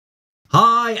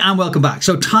Hi and welcome back.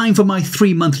 So time for my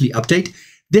 3 monthly update.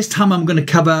 This time I'm going to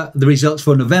cover the results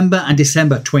for November and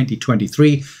December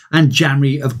 2023 and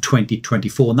January of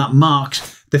 2024. And that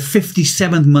marks the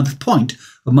 57th month point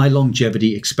of my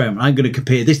longevity experiment. I'm going to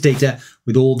compare this data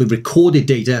with all the recorded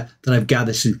data that I've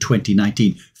gathered since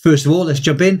 2019. First of all, let's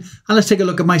jump in and let's take a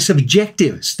look at my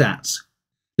subjective stats.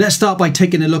 Let's start by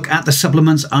taking a look at the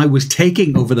supplements I was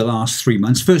taking over the last 3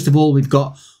 months. First of all, we've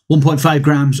got 1.5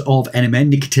 grams of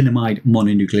NMN, nicotinamide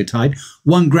mononucleotide,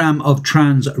 1 gram of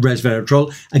trans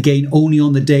resveratrol, again only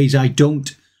on the days I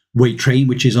don't weight train,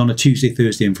 which is on a Tuesday,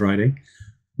 Thursday and Friday,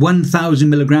 1,000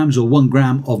 milligrams or 1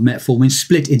 gram of metformin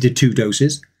split into 2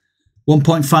 doses,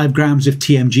 1.5 grams of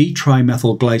TMG,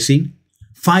 trimethylglycine,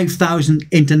 5,000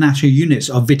 international units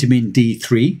of vitamin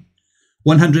D3,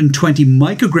 120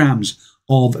 micrograms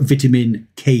of vitamin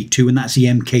K2, and that's the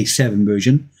MK7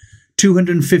 version,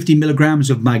 250 milligrams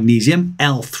of magnesium,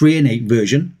 L3 and 8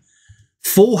 version,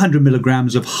 400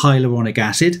 milligrams of hyaluronic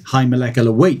acid, high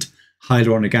molecular weight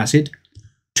hyaluronic acid,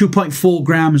 2.4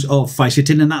 grams of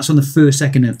fisetin, and that's on the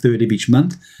 1st, 2nd and 3rd of each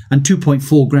month, and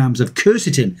 2.4 grams of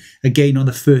quercetin, again on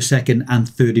the 1st, 2nd and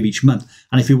 3rd of each month.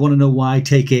 And if you want to know why I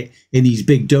take it in these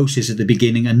big doses at the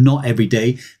beginning and not every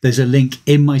day, there's a link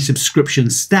in my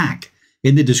subscription stack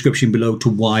in the description below to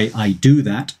why I do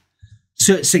that.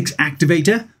 Cert6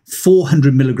 activator,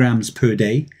 400 milligrams per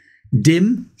day,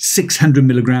 DIM, 600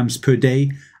 milligrams per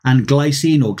day, and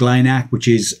glycine or Glynac, which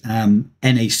is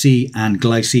NAC and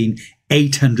glycine,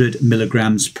 800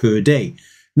 milligrams per day.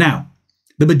 Now,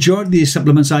 the majority of these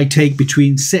supplements I take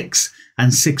between 6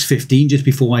 and 6:15, just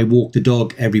before I walk the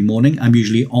dog every morning. I'm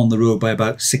usually on the road by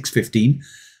about 6:15.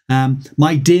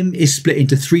 My DIM is split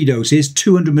into 3 doses,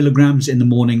 200 milligrams in the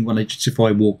morning just before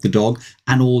I walk the dog,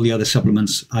 and all the other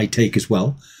supplements I take as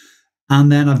well. And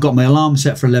then I've got my alarm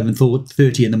set for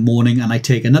 11:30 in the morning, and I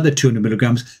take another 200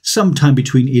 milligrams sometime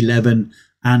between 11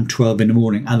 and 12 in the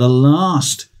morning. And the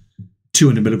last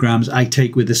 200 milligrams I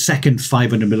take with the second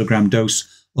 500 milligram dose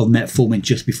of metformin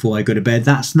just before I go to bed.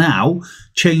 That's now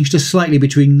changed to slightly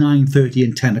between 9:30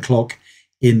 and 10 o'clock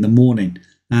in the morning.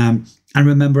 And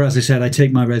remember, as I said, I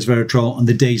take my resveratrol on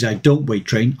the days I don't weight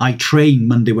train. I train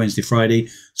Monday, Wednesday, Friday.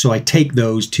 So I take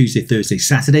those Tuesday, Thursday,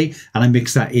 Saturday, and I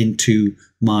mix that into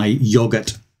my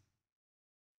yogurt.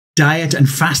 Diet and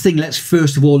fasting. Let's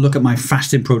first of all look at my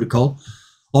fasting protocol.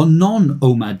 On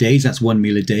non-OMAD days, that's 1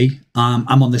 meal a day,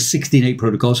 I'm on the 16-8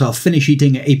 protocol. So I'll finish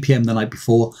eating at 8 p.m. the night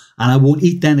before, and I won't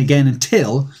eat then again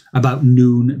until about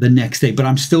noon the next day. But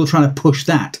I'm still trying to push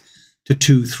that to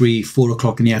 2, 3, 4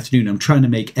 o'clock in the afternoon. I'm trying to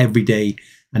make every day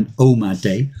an OMAD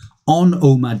day. On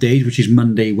OMAD days, which is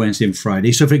Monday, Wednesday and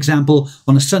Friday. So for example,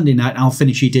 on a Sunday night, I'll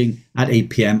finish eating at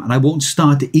 8 p.m. and I won't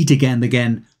start to eat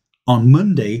again on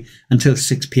Monday until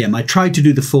 6 p.m. I tried to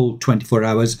do the full 24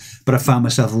 hours, but I found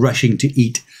myself rushing to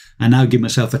eat, and now give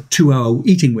myself a 2-hour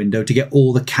eating window to get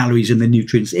all the calories and the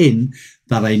nutrients in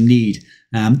that I need.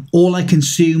 All I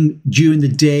consume during the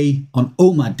day on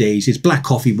OMAD days is black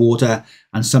coffee, water,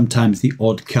 and sometimes the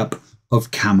odd cup of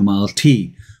chamomile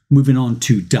tea. Moving on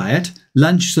to diet.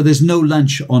 Lunch, so there's no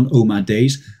lunch on OMAD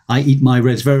days. I eat my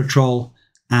resveratrol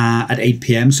at 8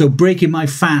 p.m. So breaking my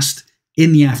fast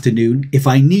in the afternoon. If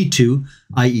I need to,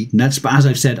 I eat nuts. But as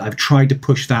I've said, I've tried to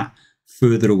push that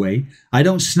further away. I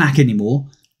don't snack anymore.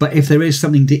 But if there is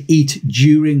something to eat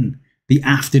during the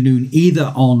afternoon,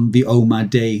 either on the OMAD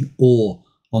day or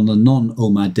on the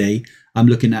non-OMAD day, I'm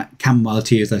looking at chamomile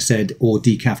tea, as I said, or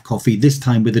decaf coffee, this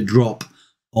time with a drop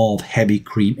of heavy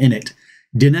cream in it.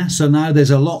 Dinner, so now there's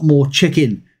a lot more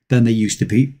chicken than there used to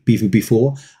be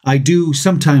before. I do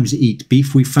sometimes eat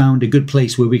beef. We found a good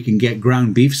place where we can get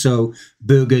ground beef, so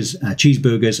burgers,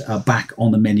 cheeseburgers are back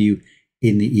on the menu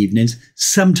in the evenings.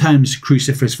 Sometimes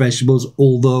cruciferous vegetables,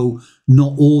 although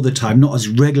not all the time, not as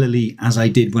regularly as I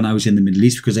did when I was in the Middle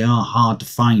East, because they are hard to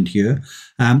find here.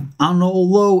 And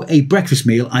although a breakfast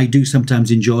meal, I do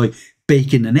sometimes enjoy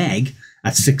bacon and egg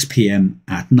at 6 p.m.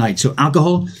 at night. So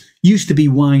alcohol used to be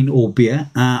wine or beer.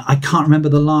 I can't remember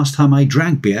the last time I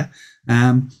drank beer.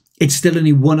 It's still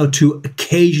only 1 or 2,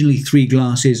 occasionally 3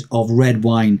 glasses of red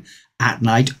wine at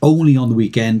night, only on the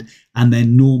weekend, and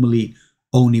then normally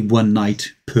only 1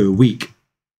 night per week.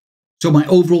 So my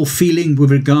overall feeling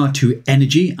with regard to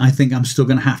energy, I think I'm still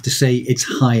going to have to say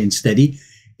it's high and steady.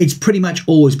 It's pretty much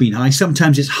always been high.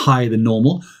 Sometimes it's higher than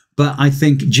normal, but I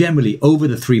think generally over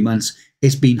the 3 months,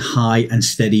 it's been high and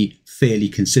steady, fairly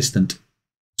consistent.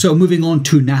 So moving on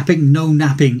to napping, no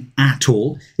napping at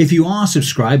all. If you are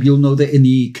subscribed, you'll know that in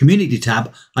the community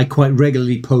tab, I quite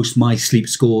regularly post my sleep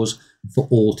scores for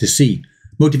all to see.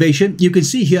 Motivation, you can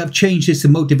see here I've changed this to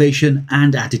motivation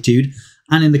and attitude.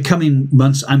 And in the coming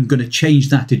months, I'm going to change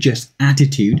that to just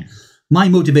attitude. My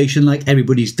motivation, like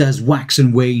everybody's, does wax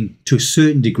and wane to a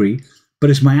certain degree, but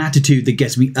it's my attitude that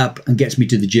gets me up and gets me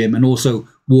to the gym, and also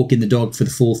walking the dog for the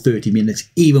full 30 minutes,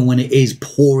 even when it is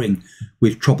pouring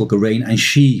with tropical rain and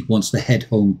she wants to head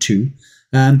home too.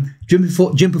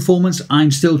 Gym performance, I'm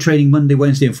still training Monday,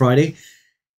 Wednesday and Friday.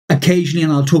 Occasionally,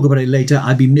 and I'll talk about it later,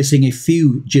 I've been missing a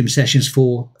few gym sessions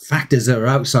for factors that are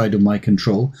outside of my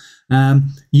control.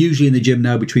 Usually in the gym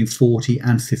now between 40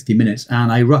 and 50 minutes.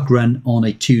 And I ruck run on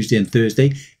a Tuesday and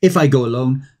Thursday. If I go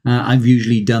alone, I've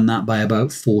usually done that by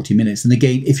about 40 minutes. And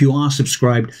again, if you are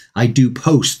subscribed, I do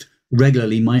post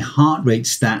regularly my heart rate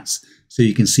stats, so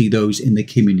you can see those in the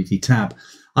community tab.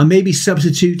 I may be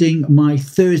substituting my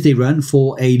Thursday run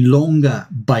for a longer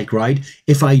bike ride.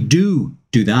 If I do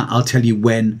that, I'll tell you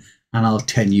when and I'll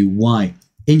tell you why.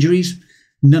 Injuries?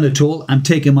 None at all. I'm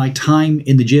taking my time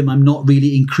in the gym. I'm not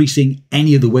really increasing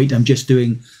any of the weight. I'm just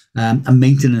doing a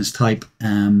maintenance type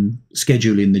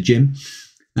schedule in the gym.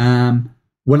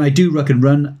 When I do ruck and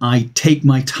run, I take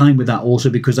my time with that also,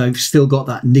 because I've still got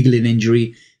that niggling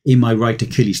injury in my right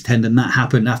Achilles tendon. That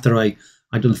happened after I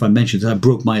don't know if I mentioned it, I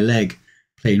broke my leg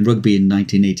playing rugby in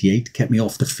 1988, kept me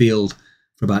off the field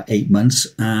for about 8 months,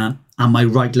 and my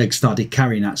right leg started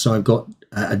carrying that. So I've got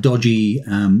a dodgy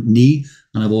knee,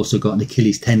 and I've also got an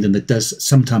Achilles tendon that does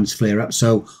sometimes flare up.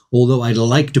 So although I'd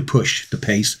like to push the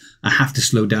pace, I have to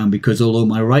slow down, because although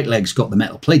my right leg's got the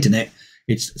metal plate in it,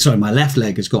 my left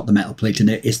leg has got the metal plate in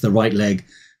it, it's the right leg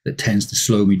that tends to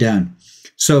slow me down.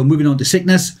 So moving on to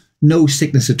sickness, no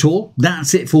sickness at all.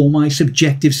 That's it for my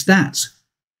subjective stats.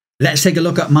 Let's take a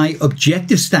look at my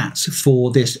objective stats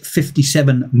for this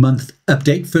 57-month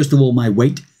update. First of all, my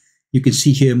weight. You can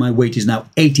see here my weight is now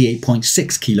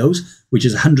 88.6 kilos, which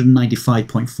is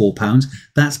 195.4 pounds.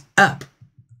 That's up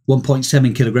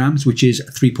 1.7 kilograms, which is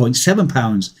 3.7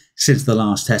 pounds since the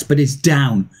last test, but it's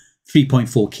down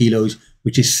 3.4 kilos,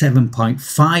 which is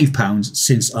 7.5 pounds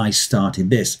since I started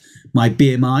this. My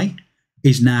BMI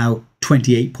is now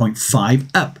 28.5,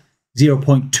 up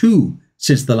 0.2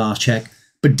 since the last check,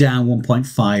 but down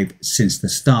 1.5 since the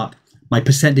start. My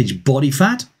percentage body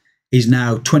fat is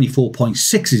now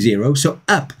 24.60, so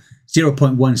up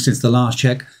 0.1 since the last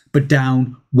check, but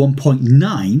down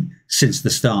 1.9 since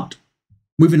the start.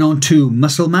 Moving on to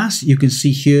muscle mass, you can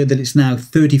see here that it's now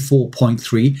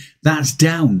 34.3. That's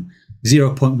down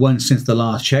 0.1 since the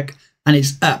last check, and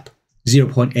it's up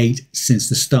 0.8 since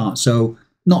the start. So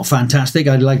not fantastic.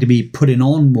 I'd like to be putting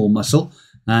on more muscle.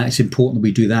 It's important that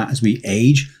we do that as we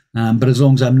age. But as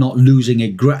long as I'm not losing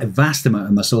a vast amount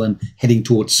of muscle and heading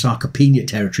towards sarcopenia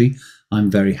territory,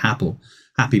 I'm very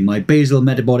happy. My basal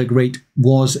metabolic rate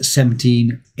was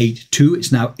 1782.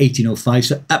 It's now 1805,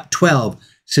 so up 12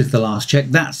 since the last check.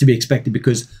 That's to be expected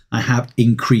because I have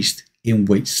increased in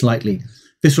weight slightly.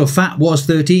 Visceral fat was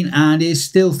 13 and is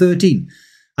still 13.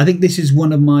 I think this is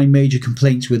one of my major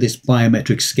complaints with this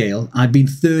biometric scale. I've been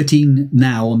 13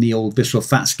 now on the old visceral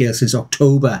fat scale since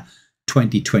October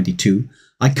 2022.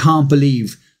 I can't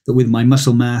believe that with my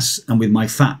muscle mass and with my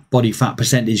body fat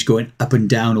percentage going up and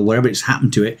down, or whatever it's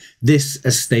happened to it, this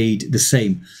has stayed the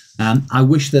same. I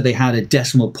wish that they had a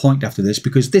decimal point after this,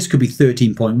 because this could be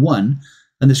 13.1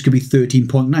 and this could be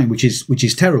 13.9, which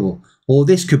is terrible. Or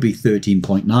this could be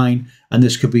 13.9 and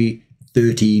this could be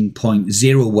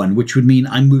 13.01, which would mean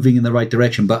I'm moving in the right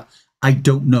direction, but I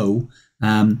don't know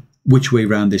which way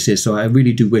around this is. So I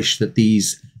really do wish that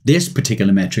this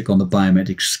particular metric on the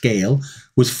biometric scale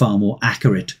was far more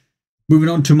accurate. Moving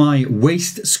on to my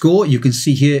waist score, you can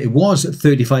see here it was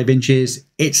 35 inches.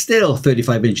 It's still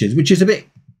 35 inches, which is a bit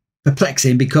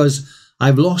perplexing because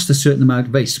I've lost a certain amount,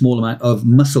 a very small amount of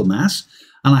muscle mass,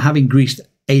 and I have increased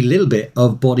a little bit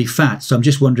of body fat. So I'm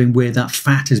just wondering where that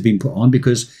fat has been put on,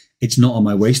 because it's not on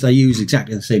my waist. I use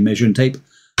exactly the same measuring tape.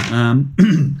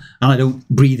 And I don't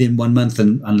breathe in 1 month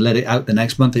and let it out the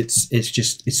next month. It's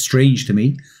strange to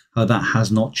me how that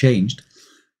has not changed.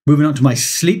 Moving on to my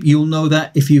sleep, you'll know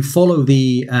that if you follow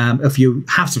if you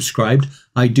have subscribed,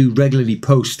 I do regularly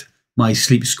post my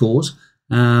sleep scores.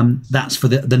 That's for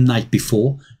the night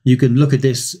before. You can look at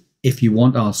this if you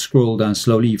want. I'll scroll down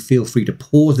slowly. You feel free to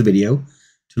pause the video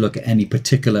to look at any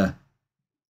particular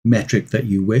metric that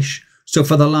you wish. So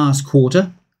for the last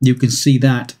quarter, you can see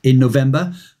that in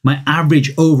November, my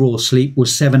average overall sleep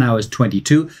was 7 hours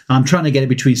 22. I'm trying to get it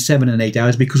between 7 and 8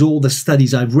 hours because all the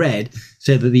studies I've read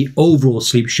say that the overall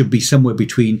sleep should be somewhere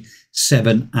between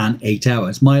 7 and 8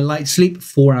 hours. My light sleep,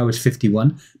 4 hours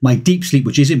 51. My deep sleep,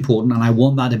 which is important, and I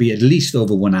want that to be at least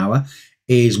over 1 hour,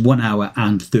 is 1 hour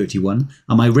and 31.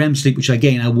 And my REM sleep, which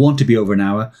again, I want to be over an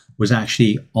hour, was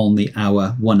actually on the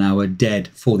 1 hour dead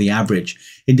for the average.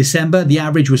 In December, the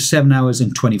average was 7 hours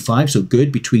and 25, so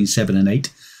good, between 7 and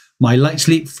 8. My light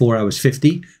sleep, 4 hours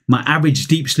 50. My average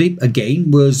deep sleep,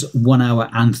 again, was 1 hour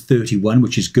and 31,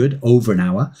 which is good, over an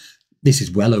hour. This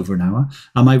is well over an hour.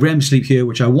 And my REM sleep here,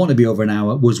 which I want to be over an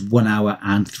hour, was 1 hour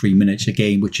and 3 minutes,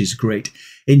 again, which is great.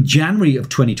 In January of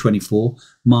 2024,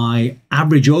 my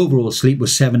average overall sleep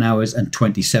was 7 hours and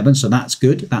 27, so that's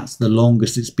good. That's the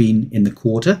longest it's been in the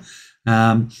quarter.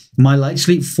 My light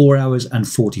sleep, 4 hours and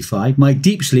 45. My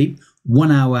deep sleep,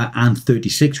 1 hour and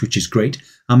 36, which is great.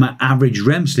 And my average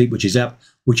REM sleep, which is up,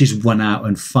 which is 1 hour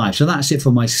and 5. So that's it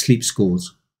for my sleep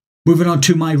scores. Moving on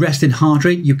to my resting heart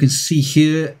rate, you can see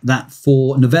here that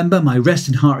for November, my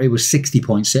resting heart rate was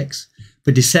 60.6.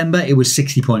 For December, it was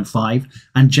 60.5,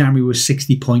 and January was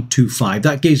 60.25.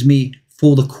 That gives me,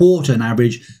 for the quarter, an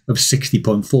average of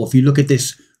 60.4. If you look at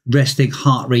this resting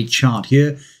heart rate chart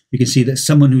here, you can see that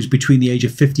someone who's between the age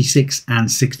of 56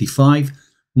 and 65,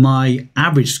 my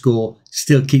average score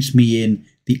still keeps me in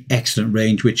the excellent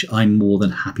range, which I'm more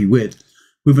than happy with.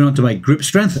 Moving on to my grip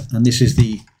strength, and this is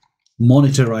the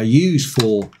monitor I use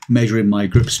for measuring my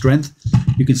grip strength.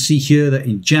 You can see here that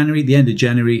in January, the end of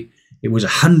January, it was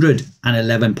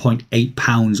 111.8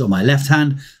 pounds on my left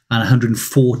hand and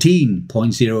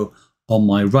 114.0 on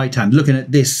my right hand. Looking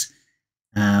at this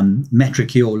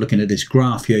metric here, or looking at this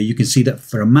graph here, you can see that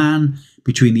for a man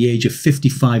between the age of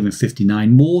 55 and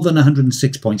 59, more than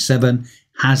 106.7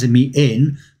 has me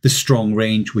in the strong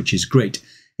range, which is great.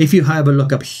 If you have a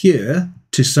look up here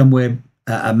to somewhere,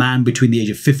 a man between the age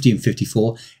of 50 and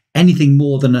 54, anything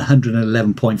more than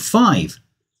 111.5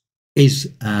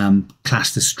 is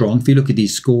classed as strong. If you look at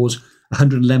these scores,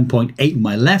 111.8 with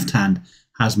my left hand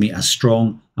has me as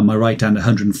strong, and my right hand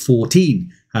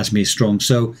 114 has me as strong.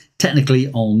 So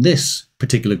technically on this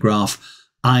particular graph,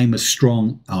 I'm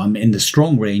in the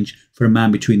strong range for a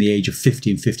man between the age of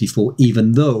 50 and 54,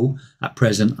 even though at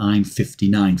present I'm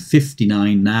 59.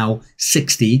 59 now,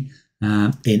 60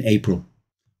 in April.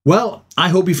 Well, I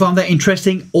hope you found that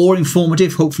interesting or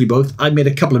informative, hopefully both. I made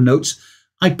a couple of notes.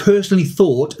 I personally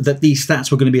thought that these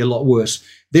stats were going to be a lot worse.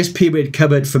 This period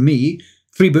covered for me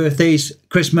 3 birthdays,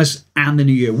 Christmas and the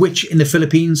New Year, which in the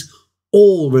Philippines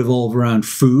all revolve around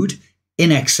food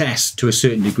in excess to a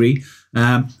certain degree,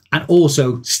 and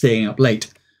also staying up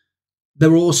late.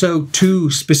 There were also 2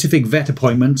 specific vet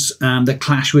appointments that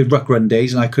clash with ruck run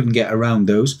days, and I couldn't get around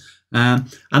those.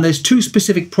 And there's 2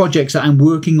 specific projects that I'm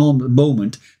working on at the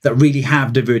moment that really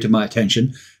have diverted my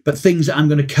attention, but things that I'm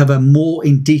going to cover more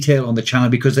in detail on the channel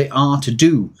because they are to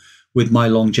do with my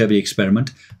longevity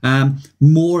experiment.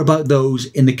 More about those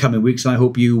in the coming weeks, and I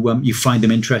hope you find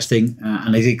them interesting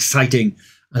and as exciting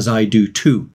as I do too.